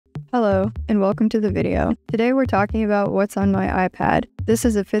Hello, and welcome to the video. Today we're talking about what's on my iPad. This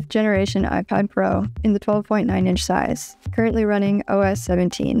is a 5th generation iPad Pro in the 12.9-inch size, currently running OS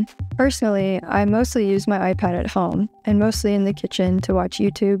 17. Personally, I mostly use my iPad at home, and mostly in the kitchen to watch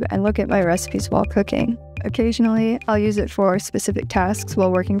YouTube and look at my recipes while cooking. Occasionally, I'll use it for specific tasks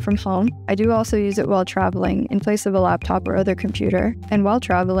while working from home. I do also use it while traveling in place of a laptop or other computer, and while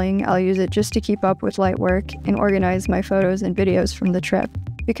traveling, I'll use it just to keep up with light work and organize my photos and videos from the trip.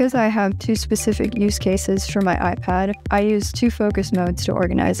 Because I have 2 specific use cases for my iPad, I use 2 focus modes to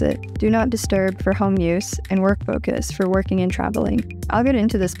organize it: Do Not Disturb for home use and Work Focus for working and traveling. I'll get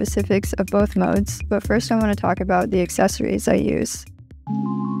into the specifics of both modes, but first I want to talk about the accessories I use.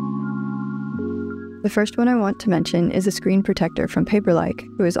 The first one I want to mention is a screen protector from Paperlike,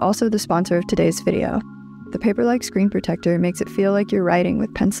 who is also the sponsor of today's video. The Paperlike screen protector makes it feel like you're writing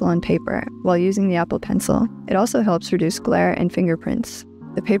with pencil and paper while using the Apple Pencil. It also helps reduce glare and fingerprints.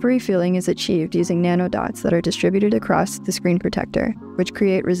 The papery feeling is achieved using nano dots that are distributed across the screen protector, which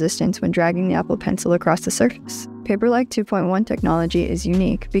create resistance when dragging the Apple Pencil across the surface. Paperlike 2.1 technology is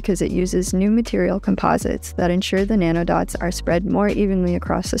unique because it uses new material composites that ensure the nanodots are spread more evenly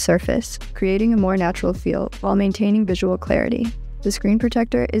across the surface, creating a more natural feel while maintaining visual clarity. The screen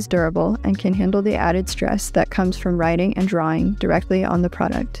protector is durable and can handle the added stress that comes from writing and drawing directly on the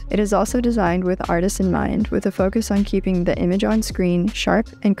product. It is also designed with artists in mind, with a focus on keeping the image on screen sharp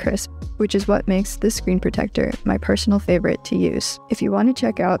and crisp, which is what makes this screen protector my personal favorite to use. If you want to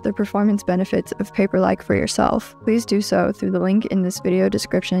check out the performance benefits of Paperlike for yourself, please do so through the link in this video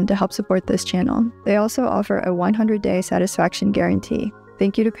description to help support this channel. They also offer a 100-day satisfaction guarantee.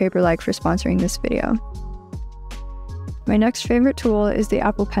 Thank you to Paperlike for sponsoring this video. My next favorite tool is the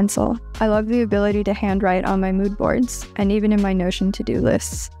Apple Pencil. I love the ability to handwrite on my mood boards, and even in my Notion to-do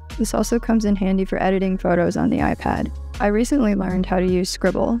lists. This also comes in handy for editing photos on the iPad. I recently learned how to use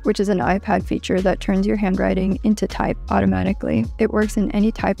Scribble, which is an iPad feature that turns your handwriting into type automatically. It works in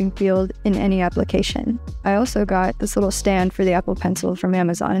any typing field in any application. I also got this little stand for the Apple Pencil from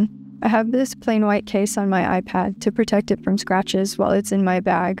Amazon. I have this plain white case on my iPad to protect it from scratches while it's in my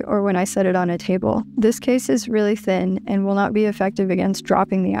bag or when I set it on a table. This case is really thin and will not be effective against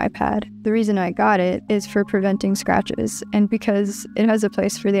dropping the iPad. The reason I got it is for preventing scratches, and because it has a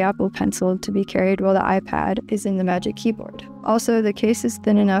place for the Apple Pencil to be carried while the iPad is in the Magic Keyboard. Also, the case is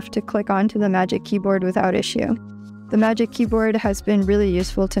thin enough to click onto the Magic Keyboard without issue. The Magic Keyboard has been really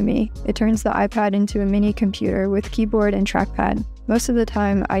useful to me. It turns the iPad into a mini computer with keyboard and trackpad. Most of the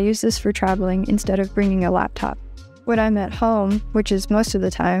time, I use this for traveling instead of bringing a laptop. When I'm at home, which is most of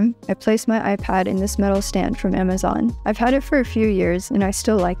the time, I place my iPad in this metal stand from Amazon. I've had it for a few years and I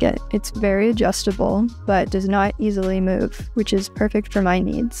still like it. It's very adjustable, but does not easily move, which is perfect for my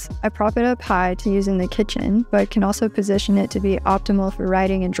needs. I prop it up high to use in the kitchen, but can also position it to be optimal for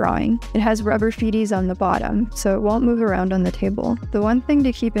writing and drawing. It has rubber feeties on the bottom, so it won't move around on the table. The one thing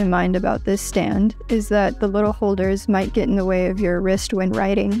to keep in mind about this stand is that the little holders might get in the way of your wrist when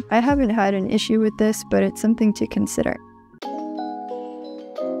writing. I haven't had an issue with this, but it's something to consider.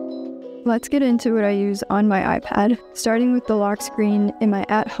 Let's get into what I use on my iPad, starting with the lock screen in my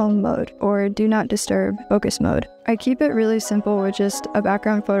at-home mode, or Do Not Disturb focus mode. I keep it really simple with just a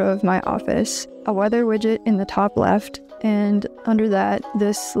background photo of my office, a weather widget in the top left, and under that,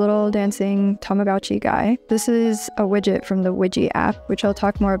 this little dancing Tamagotchi guy. This is a widget from the Widgy app, which I'll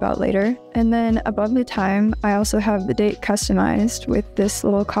talk more about later. And then above the time, I also have the date customized with this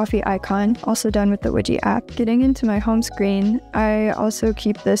little coffee icon, also done with the Widgy app. Getting into my home screen, I also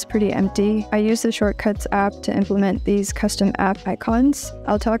keep this pretty empty. I use the Shortcuts app to implement these custom app icons.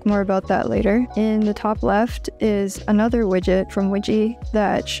 I'll talk more about that later. In the top left is another widget from Widgy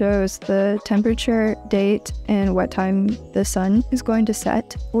that shows the temperature, date, and what time the sun is going to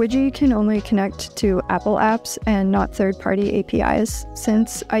set. Widgy can only connect to Apple apps and not third-party APIs.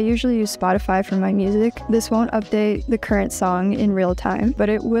 Since I usually use Spotify for my music, this won't update the current song in real time, but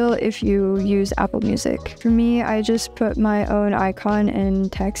it will if you use Apple Music. For me, I just put my own icon and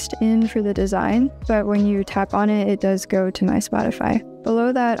text in for the design, but when you tap on it, it does go to my Spotify.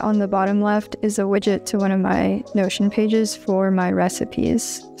 Below that, on the bottom left, is a widget to one of my Notion pages for my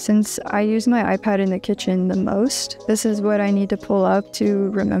recipes. Since I use my iPad in the kitchen the most, this is what I need to pull up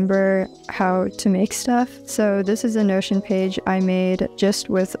to remember how to make stuff. So this is a Notion page I made just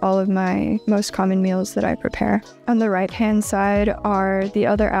with all of my most common meals that I prepare. On the right-hand side are the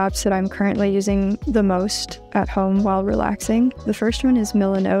other apps that I'm currently using the most at home while relaxing. The first one is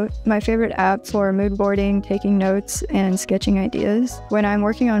Milanote, my favorite app for mood boarding, taking notes, and sketching ideas. When I'm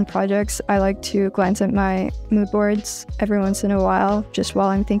working on projects, I like to glance at my mood boards every once in a while, just while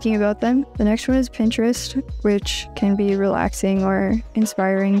I'm thinking about them. The next one is Pinterest, which can be relaxing or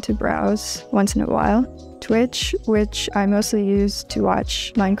inspiring to browse once in a while. Twitch, which I mostly use to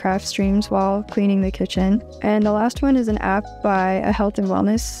watch Minecraft streams while cleaning the kitchen. And the last one is an app by a health and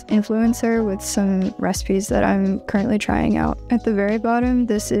wellness influencer with some recipes that I'm currently trying out. At the very bottom,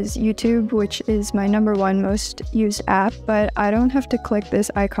 this is YouTube, which is my #1 most used app, but I don't have to click this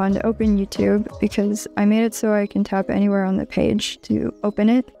icon to open YouTube because I made it so I can tap anywhere on the page to open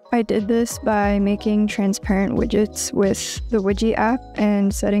it. I did this by making transparent widgets with the Widgy app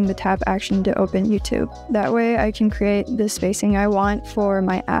and setting the tap action to open YouTube. That way I can create the spacing I want for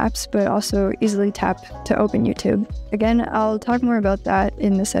my apps, but also easily tap to open YouTube. Again, I'll talk more about that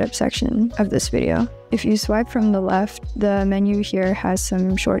in the setup section of this video. If you swipe from the left, the menu here has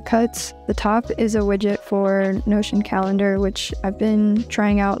some shortcuts. The top is a widget for Notion Calendar, which I've been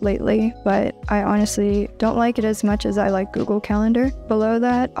trying out lately, but I honestly don't like it as much as I like Google Calendar. Below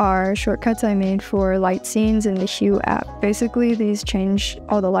that are shortcuts I made for light scenes in the Hue app. Basically, these change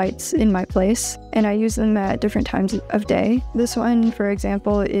all the lights in my place, and I use them at different times of day. This one, for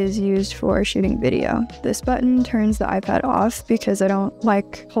example, is used for shooting video. This button turns the iPad off because I don't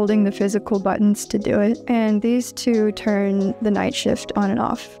like holding the physical buttons to do it. And these two turn the night shift on and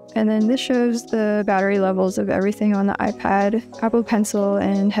off. And then this shows the battery levels of everything on the iPad, Apple Pencil,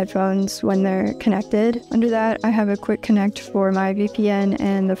 and headphones when they're connected. Under that, I have a quick connect for my VPN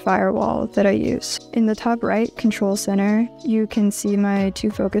and the firewall that I use. In the top right control center, you can see my 2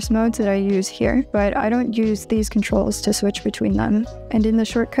 focus modes that I use here, but I don't use these controls to switch between them. And in the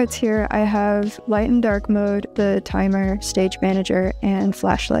shortcuts here, I have light and dark mode, the timer, stage manager, and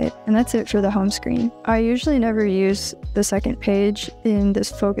flashlight. And that's it for the home screen. I usually never use the second page in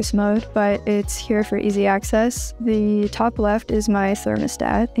this focus mode, but it's here for easy access. The top left is my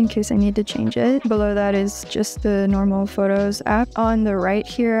thermostat in case I need to change it. Below that is just the normal Photos app. On the right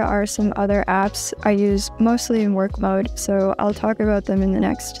here are some other apps I use mostly in work mode, so I'll talk about them in the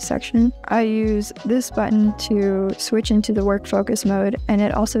next section. I use this button to switch into the work focus mode, and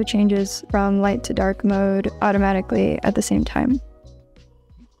it also changes from light to dark mode automatically at the same time.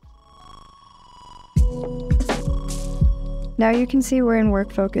 Now you can see we're in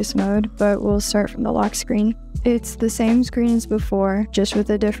work focus mode, but we'll start from the lock screen. It's the same screen as before, just with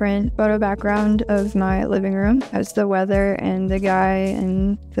a different photo background of my living room as the weather and the guy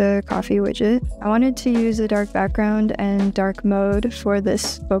and the coffee widget. I wanted to use a dark background and dark mode for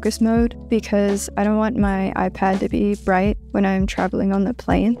this focus mode because I don't want my iPad to be bright when I'm traveling on the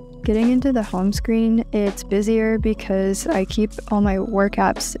plane. Getting into the home screen, it's busier because I keep all my work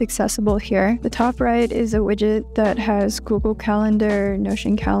apps accessible here. The top right is a widget that has Google Calendar,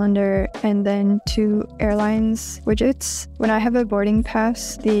 Notion Calendar, and then 2 airlines widgets. When I have a boarding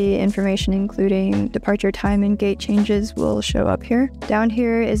pass, the information including departure time and gate changes will show up here. Down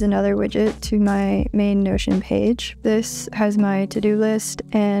here is another widget to my main Notion page. This has my to-do list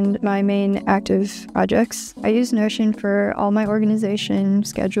and my main active projects. I use Notion for all my organization,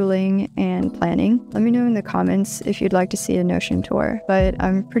 scheduling, and planning. Let me know in the comments if you'd like to see a Notion tour, but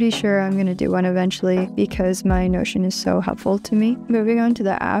I'm pretty sure I'm going to do one eventually because my Notion is so helpful to me. Moving on to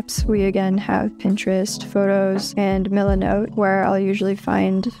the apps, we again have Pinterest, Photos, and milanote, where I'll usually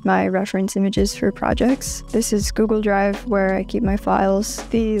find my reference images for projects. This is Google Drive, where I keep my files.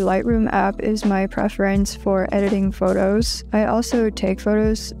 The Lightroom app is my preference for editing photos. I also take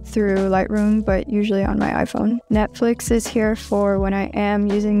photos through Lightroom, but usually on my iPhone. Netflix is here for when I am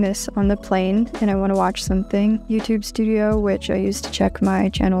using this on the plane and I want to watch something. YouTube Studio, which I use to check my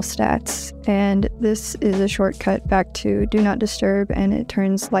channel stats. And this is a shortcut back to Do Not Disturb, and it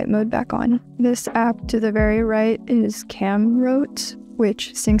turns light mode back on. This app to the very right is Camrote,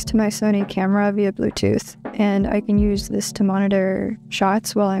 which syncs to my Sony camera via Bluetooth, and I can use this to monitor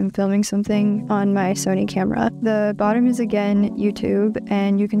shots while I'm filming something on my Sony camera. The bottom is again YouTube,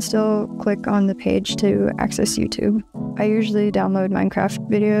 and you can still click on the page to access YouTube. I usually download Minecraft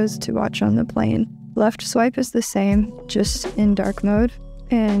videos to watch on the plane. Left swipe is the same, just in dark mode,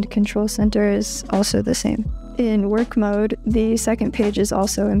 and Control Center is also the same. In work mode, the second page is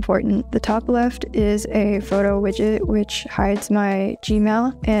also important. The top left is a photo widget which hides my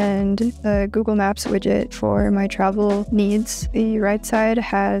Gmail and the Google Maps widget for my travel needs. The right side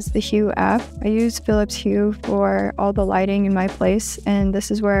has the Hue app. I use Philips Hue for all the lighting in my place, and this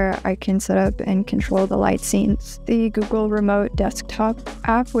is where I can set up and control the light scenes. The Google Remote Desktop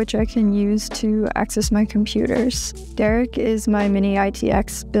app, which I can use to access my computers. Derek is my mini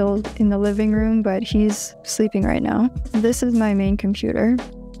ITX build in the living room, but he's sleeping right now. This is my main computer.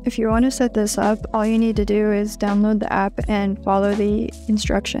 If you want to set this up, all you need to do is download the app and follow the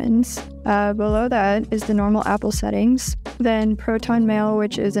instructions. Below that is the normal Apple settings, then Proton Mail,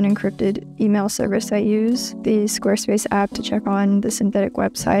 which is an encrypted email service I use, the Squarespace app to check on the synthetic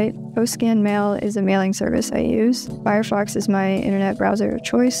website, PostScan Mail is a mailing service I use, Firefox is my internet browser of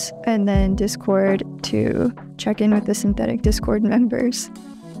choice, and then Discord to check in with the synthetic Discord members.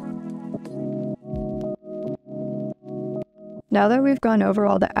 Now that we've gone over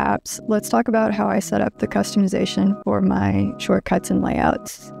all the apps, let's talk about how I set up the customization for my shortcuts and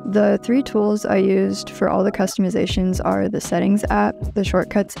layouts. The 3 tools I used for all the customizations are the Settings app, the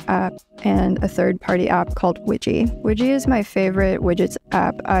Shortcuts app, and a third-party app called Widgy. Widgy is my favorite widgets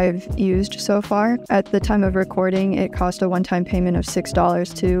app I've used so far. At the time of recording, it cost a one-time payment of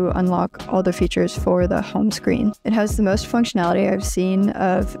 $6 to unlock all the features for the home screen. It has the most functionality I've seen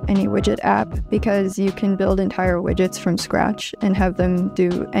of any widget app because you can build entire widgets from scratch and have them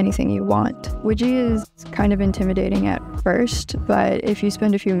do anything you want. Widgy is kind of intimidating at first, but if you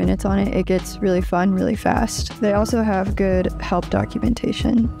spend a few minutes on it, it gets really fun really fast. They also have good help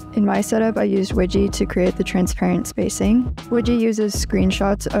documentation. In my setup, I used Widgy to create the transparent spacing. Widgy uses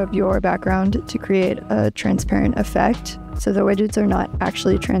screenshots of your background to create a transparent effect, so the widgets are not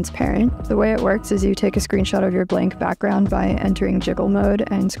actually transparent. The way it works is you take a screenshot of your blank background by entering jiggle mode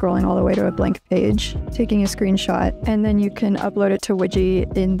and scrolling all the way to a blank page, taking a screenshot, and then you can upload it to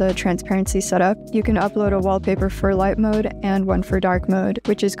Widgy in the transparency setup. You can upload a wallpaper for light mode and one for dark mode,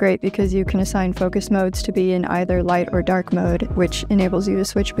 which is great because you can assign focus modes to be in either light or dark mode, which enables you to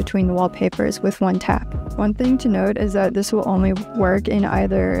switch between the wallpapers with one tap. One thing to note is that this will only work in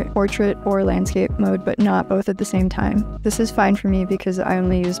either portrait or landscape mode, but not both at the same time. This is fine for me because I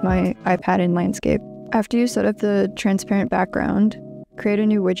only use my iPad in landscape. After you set up the transparent background, create a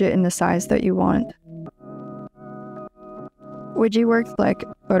new widget in the size that you want. Widgy works like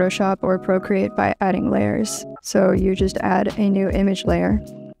Photoshop or Procreate by adding layers. So you just add a new image layer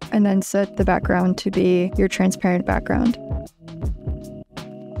and then set the background to be your transparent background.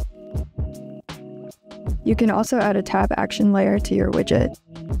 You can also add a tap action layer to your widget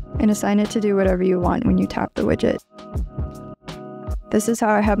and assign it to do whatever you want when you tap the widget. This is how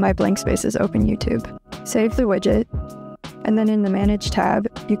I have my blank spaces open YouTube. Save the widget, and then in the Manage tab,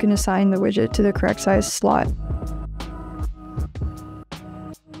 you can assign the widget to the correct size slot.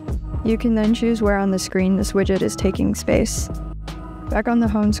 You can then choose where on the screen this widget is taking space. Back on the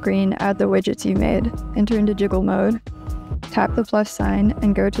home screen, add the widgets you made, enter into jiggle mode, tap the plus sign,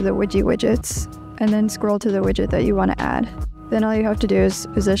 and go to the Widgy widgets, and then scroll to the widget that you want to add. Then all you have to do is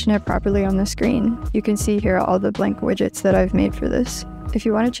position it properly on the screen. You can see here all the blank widgets that I've made for this. If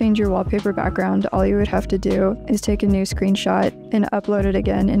you want to change your wallpaper background, all you would have to do is take a new screenshot and upload it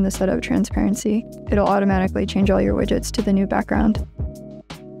again in the setup transparency. It'll automatically change all your widgets to the new background.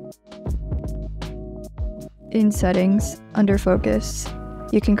 In Settings, under Focus,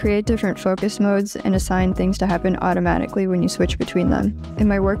 you can create different focus modes and assign things to happen automatically when you switch between them. In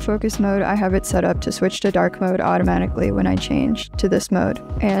my work focus mode, I have it set up to switch to dark mode automatically when I change to this mode,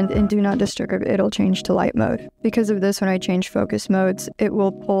 and in Do Not Disturb, it'll change to light mode. Because of this, when I change focus modes, it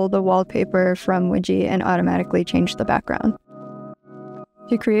will pull the wallpaper from Widgy and automatically change the background.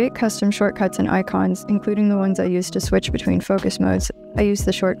 To create custom shortcuts and icons, including the ones I use to switch between focus modes, I use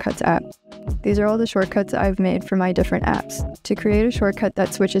the Shortcuts app. These are all the shortcuts I've made for my different apps. To create a shortcut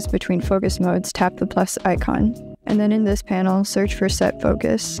that switches between focus modes, tap the plus icon, and then in this panel, search for Set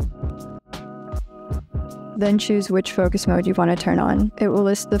Focus. Then choose which focus mode you want to turn on. It will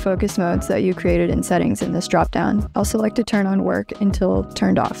list the focus modes that you created in Settings in this dropdown. I'll select to turn on Work until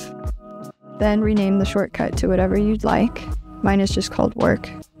turned off. Then rename the shortcut to whatever you'd like. Mine is just called Work.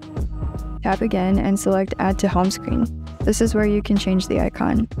 Tap again and select Add to Home Screen. This is where you can change the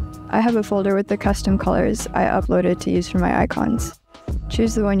icon. I have a folder with the custom colors I uploaded to use for my icons.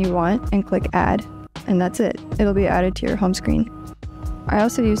 Choose the one you want and click Add, and that's it. It'll be added to your home screen. I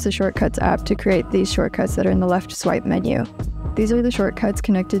also use the Shortcuts app to create these shortcuts that are in the left swipe menu. These are the shortcuts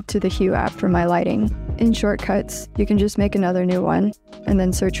connected to the Hue app for my lighting. In Shortcuts, you can just make another new one, and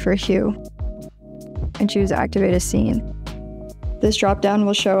then search for Hue, and choose Activate a Scene. This dropdown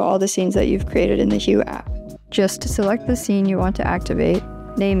will show all the scenes that you've created in the Hue app. Just select the scene you want to activate,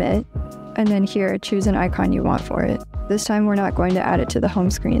 name it, and then here choose an icon you want for it. This time we're not going to add it to the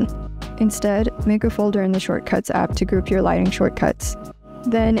home screen. Instead, make a folder in the Shortcuts app to group your lighting shortcuts.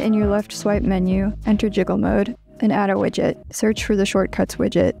 Then in your left swipe menu, enter jiggle mode and add a widget. Search for the Shortcuts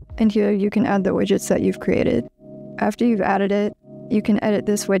widget, and here you can add the widgets that you've created. After you've added it, you can edit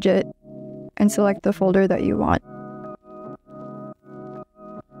this widget and select the folder that you want.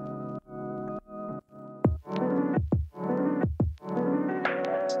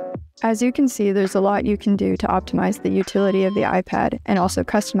 As you can see, there's a lot you can do to optimize the utility of the iPad and also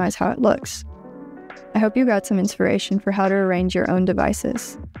customize how it looks. I hope you got some inspiration for how to arrange your own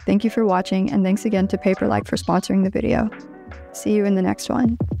devices. Thank you for watching, and thanks again to Paperlike for sponsoring the video. See you in the next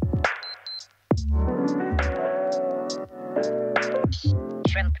one.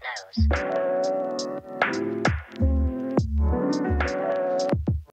 Shrimp nose.